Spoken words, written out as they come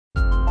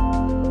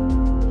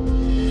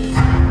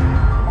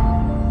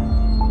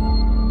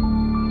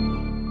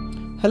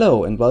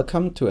Hello and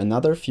welcome to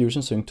another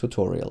FusionSync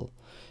tutorial.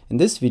 In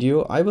this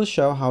video I will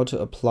show how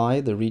to apply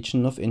the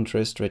region of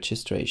interest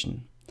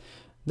registration.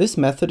 This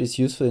method is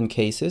useful in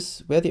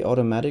cases where the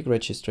automatic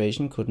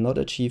registration could not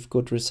achieve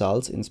good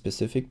results in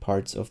specific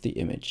parts of the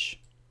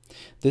image.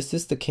 This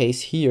is the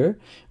case here,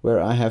 where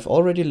I have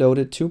already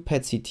loaded two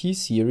PET-CT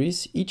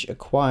series, each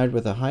acquired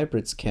with a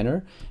hybrid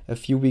scanner a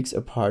few weeks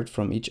apart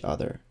from each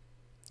other.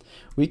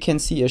 We can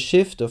see a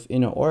shift of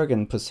inner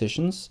organ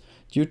positions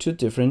due to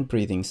different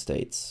breathing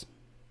states.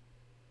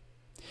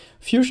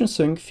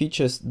 FusionSync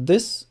features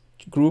this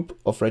group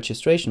of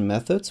registration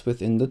methods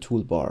within the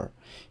toolbar.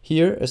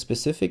 Here, a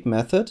specific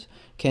method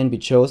can be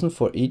chosen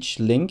for each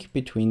link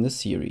between the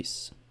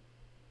series.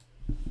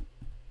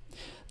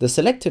 The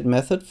selected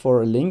method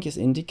for a link is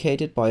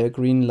indicated by a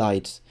green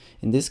light.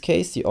 In this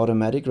case, the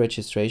automatic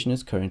registration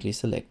is currently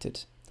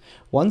selected.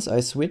 Once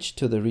I switch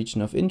to the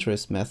region of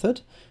interest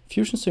method,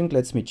 FusionSync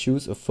lets me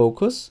choose a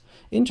focus,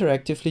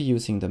 interactively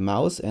using the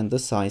mouse and the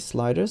size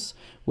sliders,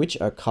 which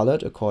are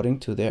colored according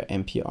to their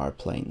MPR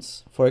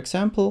planes. For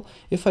example,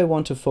 if I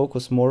want to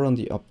focus more on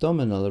the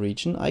abdominal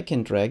region, I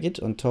can drag it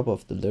on top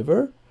of the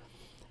liver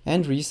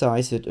and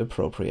resize it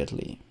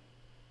appropriately.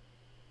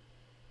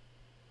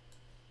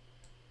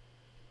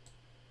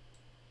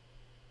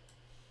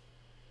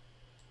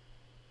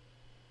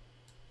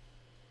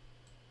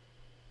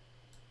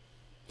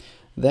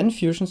 Then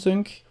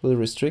FusionSync will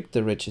restrict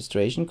the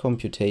registration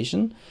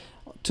computation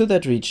to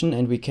that region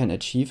and we can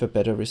achieve a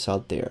better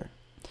result there.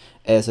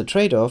 As a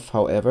trade-off,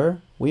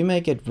 however, we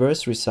may get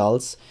worse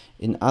results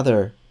in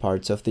other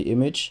parts of the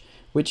image,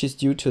 which is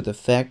due to the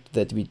fact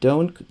that we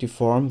don't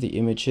deform the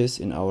images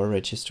in our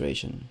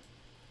registration.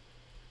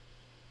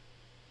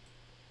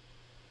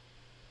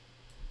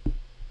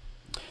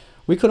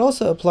 We could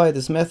also apply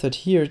this method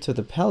here to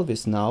the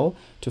pelvis now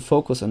to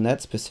focus on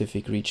that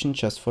specific region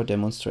just for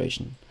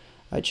demonstration.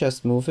 I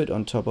just move it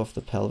on top of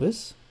the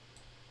pelvis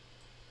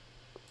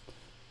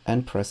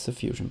and press the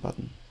fusion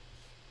button.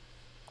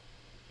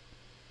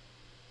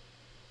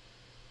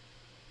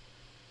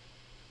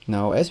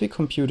 Now, as we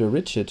compute a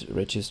rigid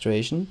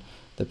registration,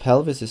 the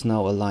pelvis is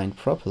now aligned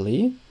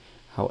properly,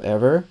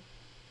 however,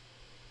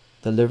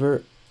 the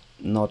liver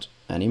not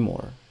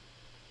anymore.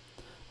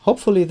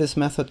 Hopefully this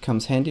method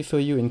comes handy for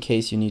you in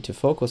case you need to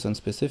focus on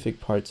specific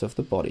parts of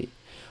the body.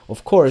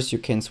 Of course, you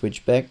can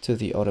switch back to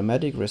the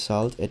automatic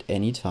result at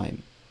any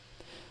time.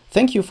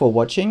 Thank you for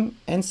watching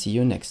and see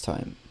you next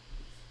time.